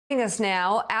Us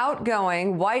now,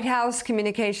 outgoing White House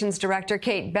Communications Director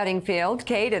Kate Bedingfield.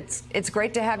 Kate, it's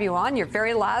great to have you on. Your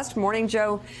very last Morning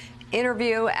Joe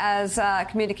interview as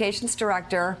Communications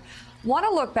Director. Want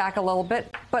to look back a little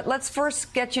bit, but let's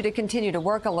first get you to continue to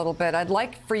work a little bit. I'd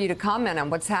like for you to comment on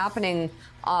what's happening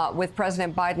with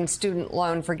President Biden's student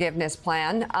loan forgiveness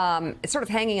plan. It's sort of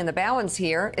hanging in the balance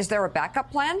here. Is there a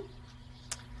backup plan?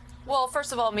 Well,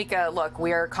 first of all, Mika, look,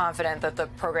 we are confident that the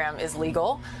program is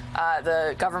legal.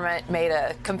 The government made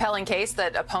a compelling case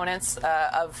that opponents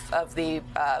of the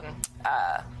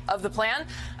plan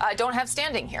don't have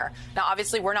standing here. Now,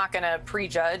 obviously, we're not going to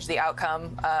prejudge the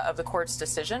outcome of the court's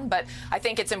decision, but I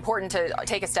think it's important to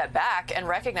take a step back and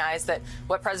recognize that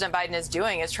what President Biden is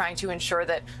doing is trying to ensure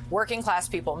that working class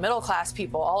people, middle class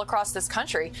people all across this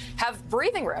country have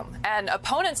breathing room. And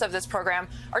opponents of this program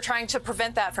are trying to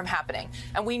prevent that from happening.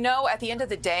 And we know at the end of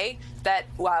the day that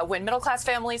when middle class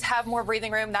families have more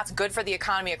breathing room, that's good for the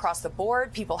economy across the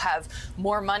board. People have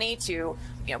more money to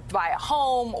buy a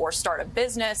home or start a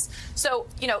business. So,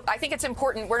 I think it's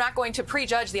important. We're not going to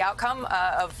prejudge the outcome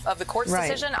of the court's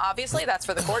decision. Obviously, that's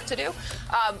for the court to do.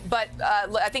 But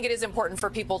I think it is important for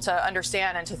people to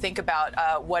understand and to think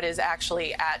about what is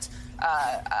actually at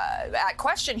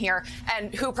question here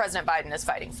and who President Biden is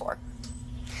fighting for.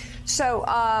 So,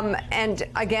 and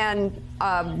again,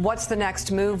 what's the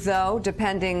next move, though,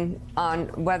 depending on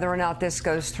whether or not this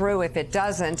goes through, if it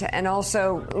doesn't? And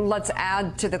also, let's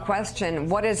add to the question,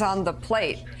 what is on the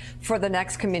plate for the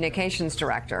next communications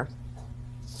director?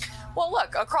 Well,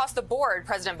 look, across the board,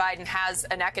 President Biden has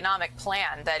an economic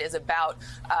plan that is about,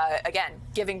 again,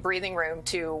 giving breathing room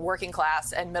to working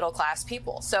class and middle class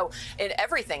people. So in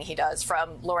everything he does,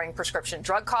 from lowering prescription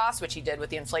drug costs, which he did with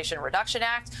the Inflation Reduction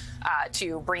Act,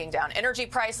 to bringing down energy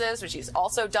prices, which he's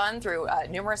also done through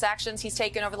numerous actions he's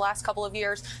taken over the last couple of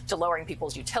years, to lowering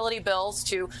people's utility bills,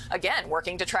 to, again,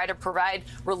 working to try to provide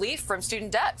relief from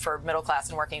student debt for middle class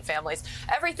and working families.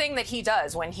 Everything that he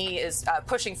does when he is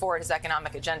pushing forward his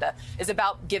economic agenda is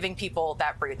about giving people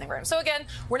that breathing room. So again,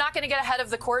 we're not going to get ahead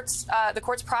of the court's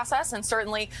process, and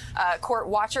certainly court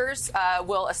watchers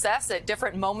will assess at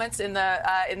different moments in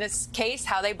this case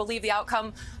how they believe the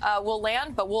outcome will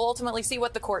land. But we'll ultimately see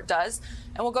what the court does,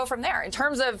 and we'll go from there. In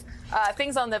terms of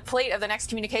things on the plate of the next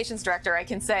communications director, I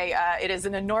can say it is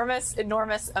an enormous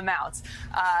amount.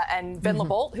 And Ben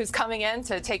LeBolt, who's coming in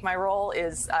to take my role,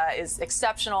 is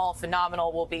exceptional,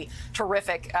 phenomenal, will be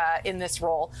terrific in this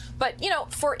role. But,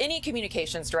 for any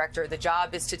communications director, the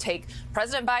job is to take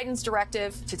President Biden's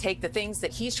directive, to take the things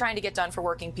that he's trying to get done for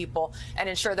working people and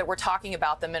ensure that we're talking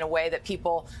about them in a way that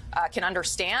people can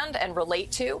understand and relate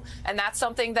to. And that's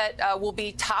something that will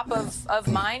be top of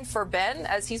mind for Ben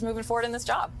as he's moving forward in this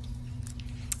job.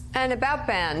 And about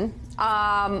Ben,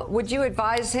 would you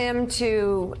advise him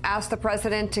to ask the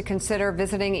president to consider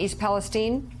visiting East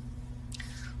Palestine?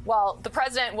 Well, the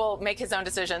president will make his own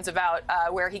decisions about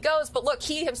where he goes. But look,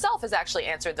 he himself has actually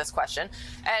answered this question.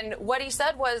 And what he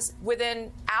said was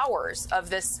within hours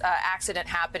of this accident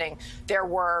happening, there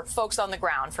were folks on the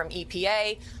ground from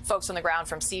EPA, folks on the ground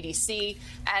from CDC.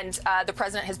 And the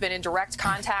president has been in direct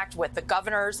contact with the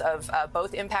governors of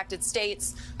both impacted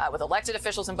states, with elected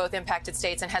officials in both impacted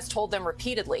states, and has told them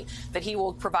repeatedly that he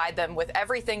will provide them with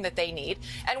everything that they need.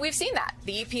 And we've seen that.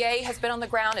 The EPA has been on the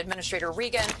ground. Administrator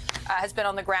Regan has been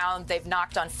on the ground. They've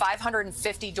knocked on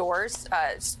 550 doors,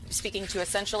 speaking to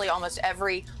essentially almost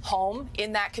every home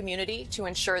in that community to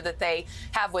ensure that they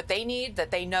have what they need,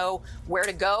 that they know where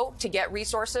to go to get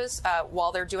resources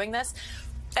while they're doing this.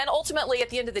 And ultimately, at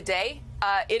the end of the day,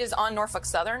 it is on Norfolk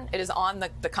Southern. It is on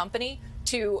the company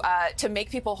to make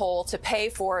people whole, to pay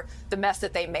for the mess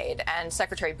that they made. And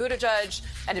Secretary Buttigieg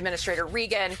and Administrator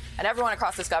Regan and everyone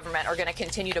across this government are going to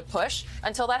continue to push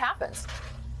until that happens.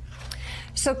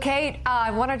 So, Kate, I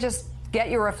want to just get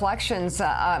your reflections.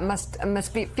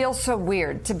 Feel so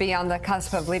weird to be on the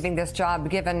cusp of leaving this job,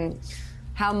 given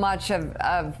how much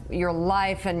of your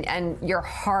life and your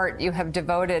heart you have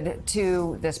devoted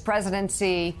to this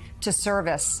presidency, to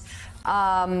service.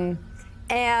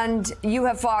 And you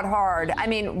have fought hard. I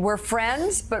mean, we're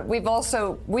friends, but we've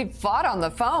fought on the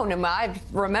phone. And I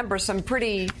remember some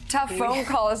pretty tough phone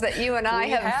calls that you and I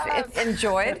have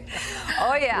enjoyed.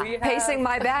 Oh, yeah. Pacing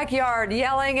my backyard,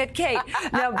 yelling at Kate.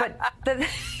 No,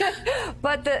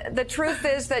 but the truth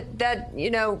is that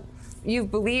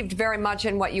you've believed very much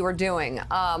in what you were doing,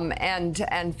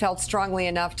 and felt strongly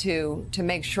enough to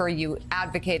make sure you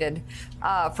advocated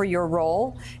for your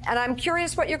role. And I'm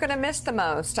curious what you're going to miss the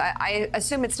most. I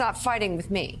assume it's not fighting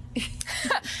with me.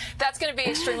 That's going to be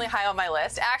extremely high on my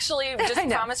list. Actually, just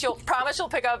promise you'll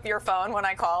pick up your phone when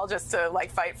I call, just to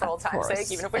like fight for old time's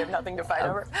sake, even if we have nothing to fight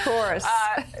over. Of course.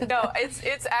 No,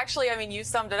 it's actually. I mean, you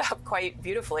summed it up quite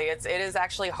beautifully. It is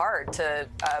actually hard to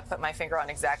put my finger on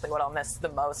exactly what I'll miss the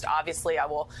most. Obviously, I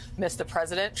will miss the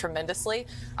president tremendously.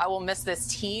 I will miss this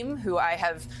team who I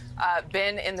have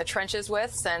been in the trenches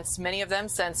with since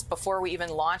before we even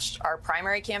launched our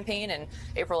primary campaign in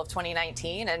April of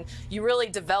 2019, and you really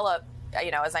develop.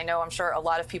 As I know, I'm sure a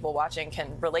lot of people watching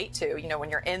can relate to, when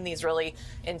you're in these really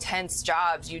intense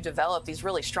jobs, you develop these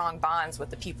really strong bonds with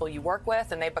the people you work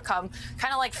with, and they become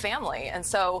kind of like family. And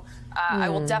so I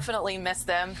will definitely miss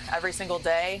them every single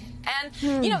day. And,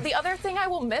 the other thing I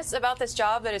will miss about this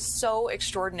job that is so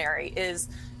extraordinary is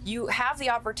you have the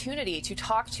opportunity to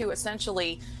talk to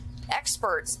essentially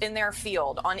experts in their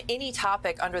field on any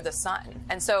topic under the sun.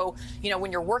 And so,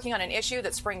 when you're working on an issue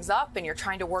that springs up and you're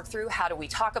trying to work through, how do we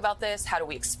talk about this? How do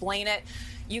we explain it?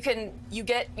 You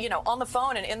get, on the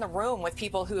phone and in the room with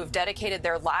people who have dedicated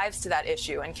their lives to that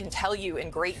issue and can tell you in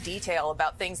great detail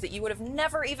about things that you would have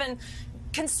never even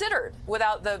considered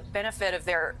without the benefit of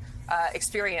their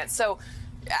experience. So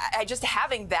I just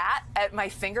having that at my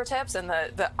fingertips and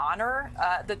the honor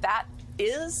that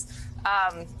is,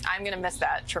 I'm going to miss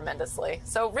that tremendously.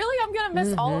 So really, I'm going to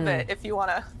miss all of it, if you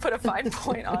want to put a fine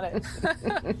point on it.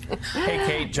 Hey,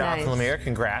 Kate, Jonathan Lemire,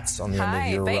 congrats on the end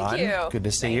of your run. Thank you. Good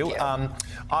to see you.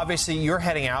 Obviously, you're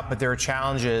heading out, but there are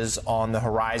challenges on the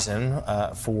horizon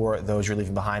for those you're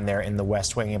leaving behind there in the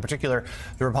West Wing, in particular,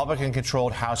 the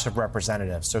Republican-controlled House of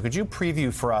Representatives. So could you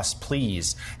preview for us,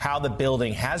 please, how the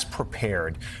building has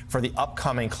prepared for the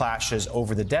upcoming clashes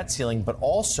over the debt ceiling, but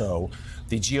also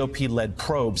the GOP-led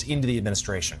probes into the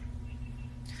administration?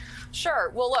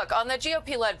 Sure. Well, look, on the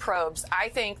GOP-led probes, I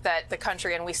think that the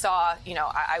country, and we saw,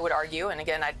 I would argue, and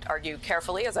again, I'd argue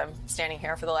carefully as I'm standing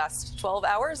here for the last 12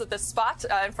 hours at this spot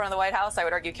in front of the White House, I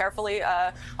would argue carefully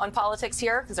on politics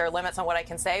here because there are limits on what I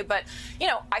can say. But,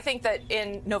 I think that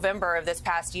in November of this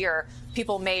past year,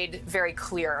 people made very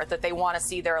clear that they want to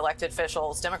see their elected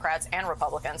officials, Democrats and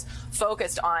Republicans,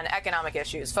 focused on economic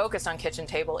issues, focused on kitchen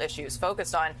table issues,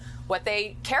 focused on what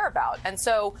they care about. And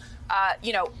so,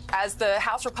 as the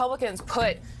House Republicans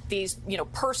put these,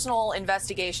 personal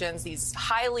investigations, these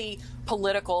highly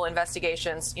political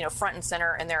investigations, front and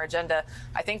center in their agenda,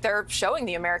 I think they're showing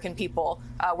the American people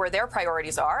where their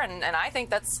priorities are. And I think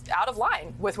that's out of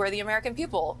line with where the American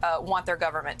people want their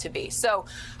government to be. So,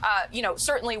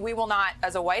 certainly we will not,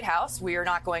 as a White House, we are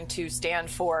not going to stand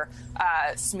for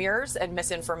smears and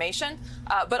misinformation.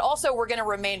 But also we're going to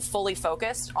remain fully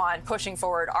focused on pushing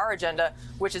forward our agenda,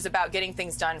 which is about getting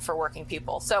things done for working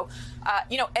people. So,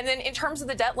 and then in terms of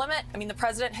the debt limit, I mean, the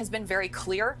president has been very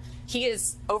clear. He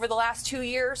is, over the last 2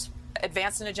 years,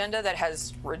 advanced an agenda that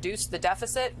has reduced the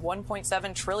deficit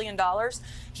 $1.7 trillion.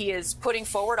 He is putting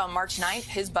forward on March 9th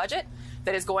his budget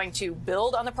that is going to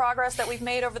build on the progress that we've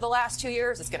made over the last 2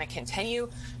 years. It's going to continue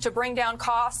to bring down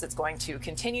costs. It's going to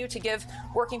continue to give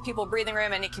working people breathing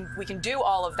room, and we can do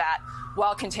all of that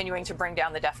while continuing to bring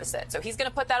down the deficit. So he's going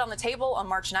to put that on the table on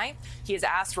March 9th. He has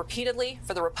asked repeatedly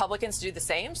for the Republicans to do the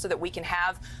same so that we can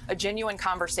have a genuine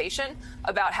conversation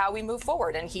about how we move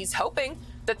forward. And he's hoping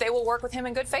that they will work with him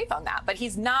in good faith on that. But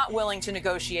he's not willing to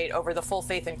negotiate over the full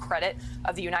faith and credit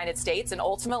of the United States. And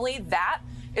ultimately, that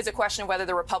is a question of whether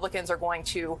the Republicans are going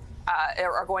to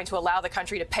allow the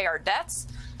country to pay our debts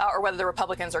or whether the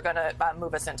Republicans are going to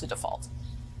move us into default.